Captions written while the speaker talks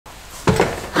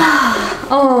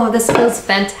Oh, this feels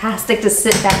fantastic to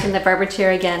sit back in the barber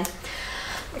chair again.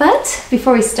 But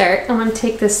before we start, I want to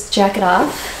take this jacket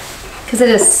off because it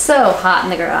is so hot in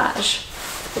the garage.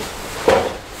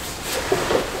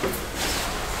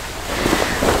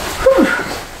 Whew.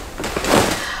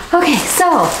 Okay, so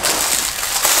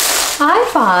I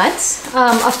bought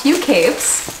a few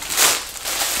capes.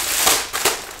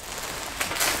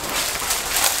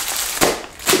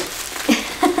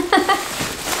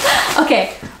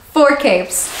 Okay, 4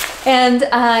 capes. And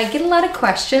I get a lot of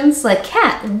questions like,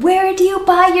 Kat, where do you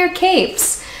buy your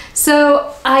capes?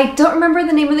 So I don't remember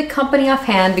the name of the company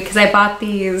offhand because I bought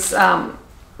these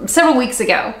several weeks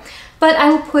ago. But I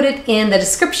will put it in the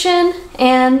description,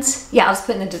 and yeah, I'll just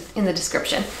put it in the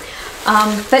description.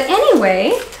 But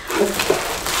anyway,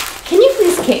 can you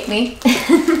please cape me?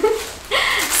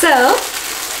 So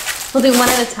we'll do one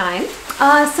at a time.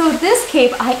 So this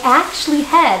cape I actually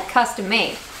had custom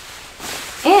made.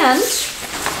 And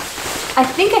I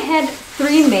think I had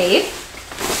 3 made.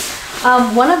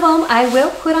 One of them I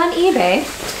will put on eBay,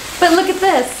 but look at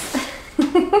this.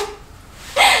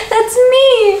 That's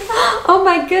me. Oh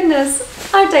my goodness.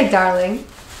 Aren't I darling?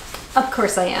 Of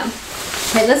course I am.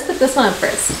 Okay, let's put this one on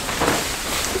first.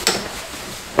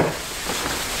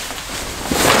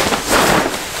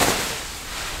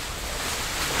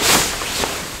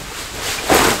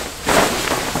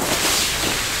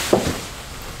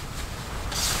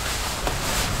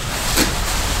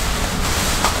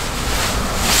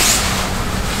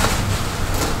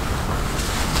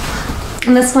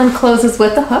 And this one closes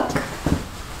with a hook,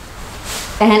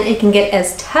 and it can get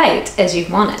as tight as you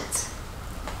want it.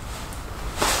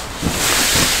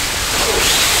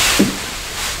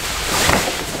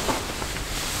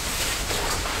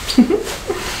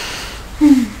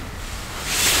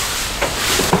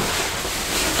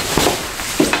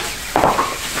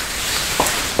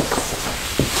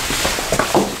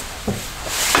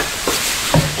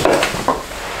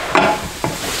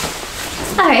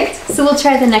 All right, so we'll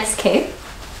try the next cape.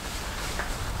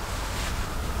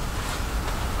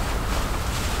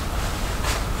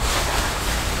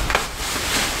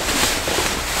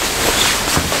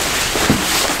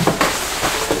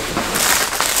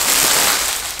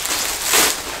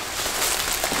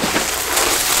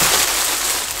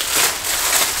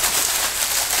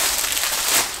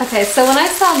 Okay, so when I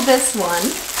saw this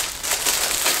one,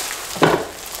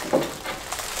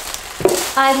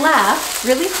 I laughed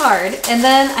really hard and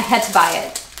then I had to buy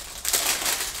it.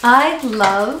 I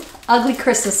love ugly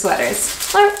Christmas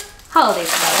sweaters, or holiday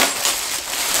sweaters.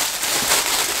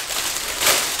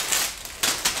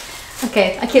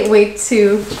 Okay, I can't wait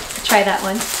to try that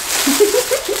one.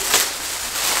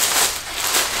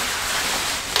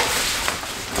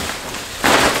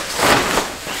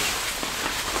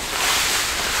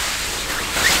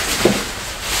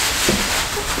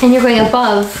 And you're going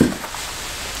above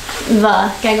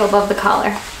gotta go above the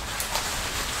collar.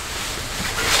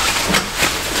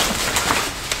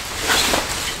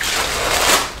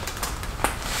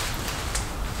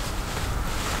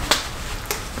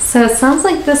 So it sounds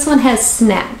like this one has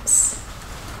snaps.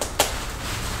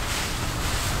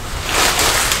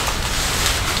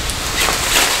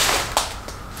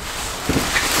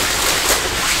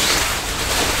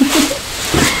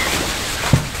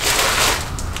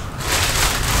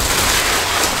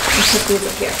 Put these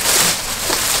up here.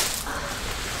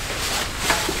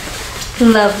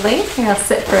 Lovely. Here, I'll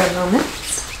sit for a moment.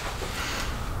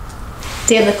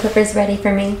 Do you have the clippers ready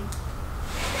for me?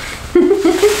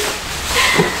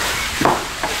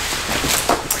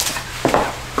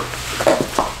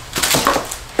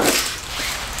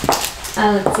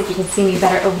 Let's see if you can see me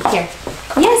better over here.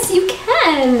 Yes, you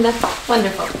can.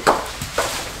 Wonderful.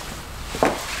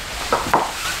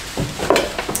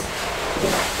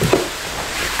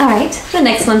 All right, the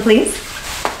next one, please.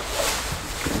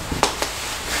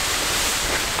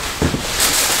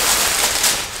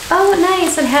 Oh,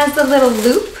 nice, it has the little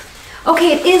loop.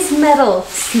 Okay, it is metal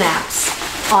snaps.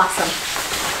 Awesome.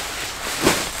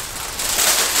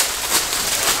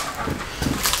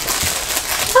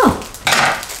 Oh.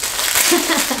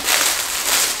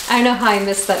 I don't know how I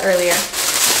missed that earlier.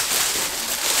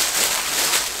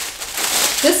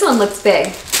 This one looks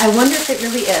big. I wonder if it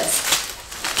really is.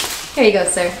 Here you go,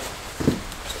 sir.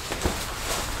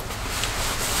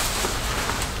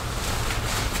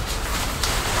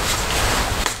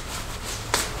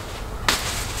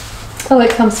 Oh,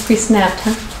 it comes pre-snapped,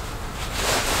 huh?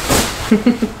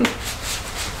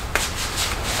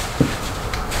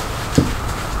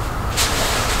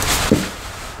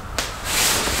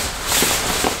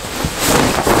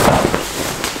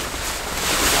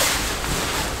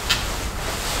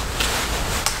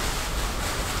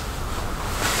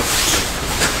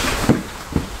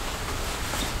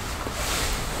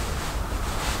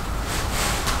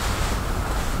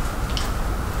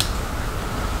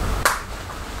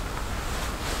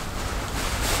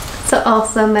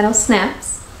 also metal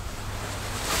snaps.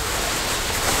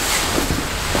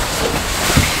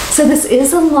 So this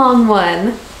is a long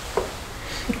one.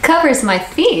 It covers my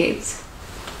feet.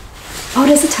 Oh,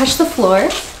 does it touch the floor?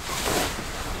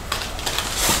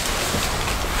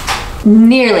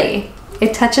 Nearly.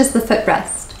 It touches the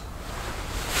footrest.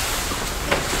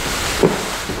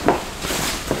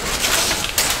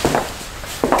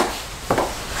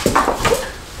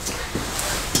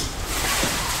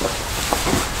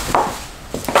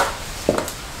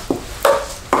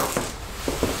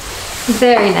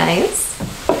 Very nice.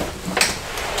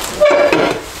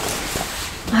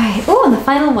 All right, oh, and the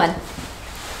final one.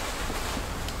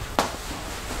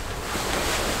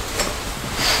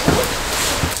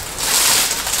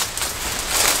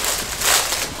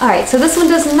 All right, so this one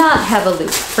does not have a loop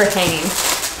for hanging.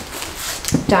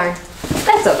 Darn,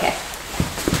 that's okay.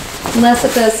 Unless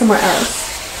it does somewhere else.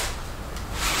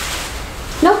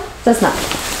 Nope, does not.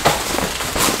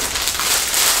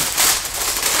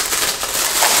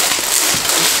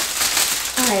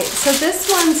 Alright, so this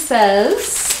one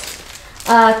says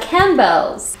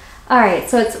Campbell's. Alright,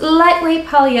 so it's lightweight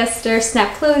polyester,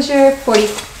 snap closure,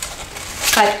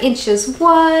 45 inches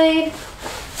wide,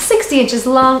 60 inches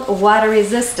long, water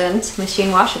resistant,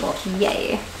 machine washable.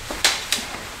 Yay!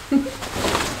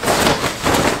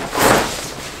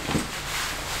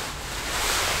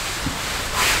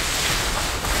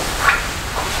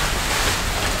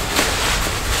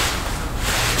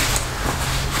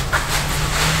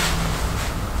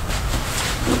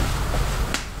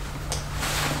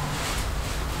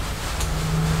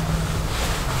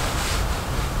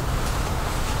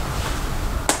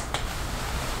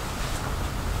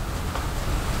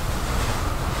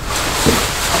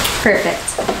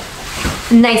 Perfect.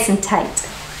 Nice and tight.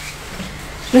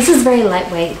 This is very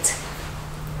lightweight.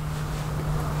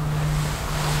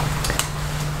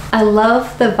 I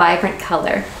love the vibrant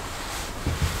color.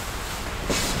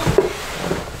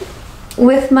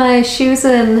 With my shoes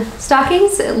and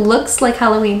stockings, it looks like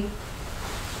Halloween.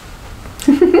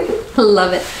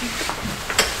 Love it.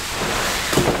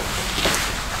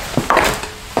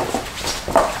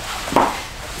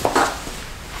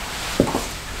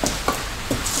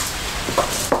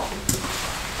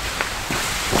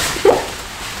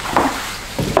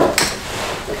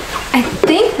 I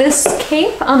think this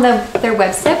cape on their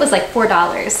website was like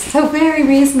 $4, so very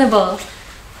reasonable.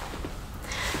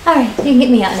 All right, you can get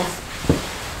me out now.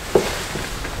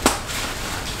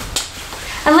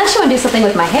 Unless you want to do something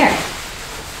with my hair.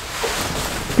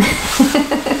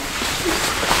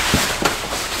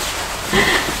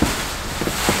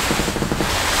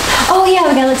 Oh yeah,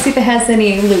 we gotta see if it has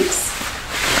any loops.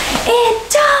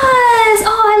 It does!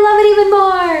 Oh, I love it even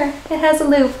more. It has a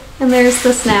loop, and there's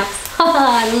the snaps.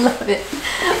 I love it.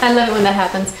 I love it when that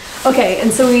happens. Okay,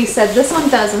 and so we said this one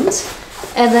doesn't,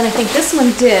 and then I think this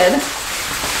one did.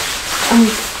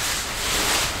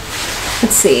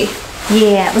 Let's see.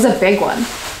 Yeah, it was a big one.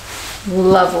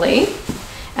 Lovely.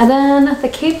 And then the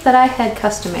cape that I had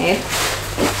custom made.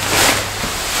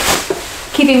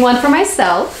 Keeping one for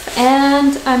myself,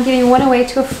 and I'm giving one away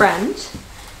to a friend.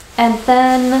 And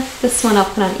then this one I'll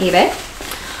put on eBay.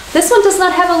 This one does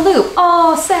not have a loop.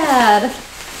 Oh, sad.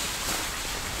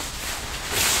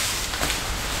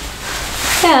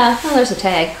 Yeah, well, there's a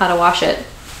tag, how to wash it.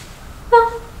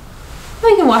 Well,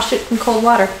 you can wash it in cold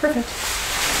water. Perfect.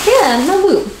 Yeah, no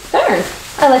loop. Darn.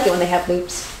 I like it when they have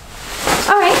loops.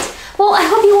 Alright, well, I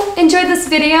hope you enjoyed this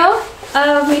video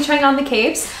of me trying on the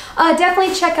capes.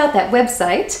 Definitely check out that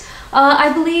website.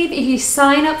 I believe if you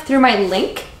sign up through my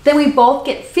link, then we both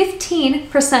get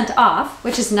 15% off,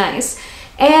 which is nice.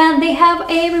 And they have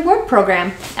a reward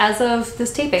program as of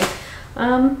this taping,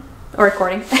 or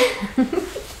recording.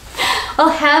 Well,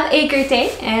 have a great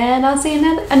day, and I'll see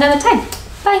you another time.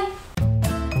 Bye.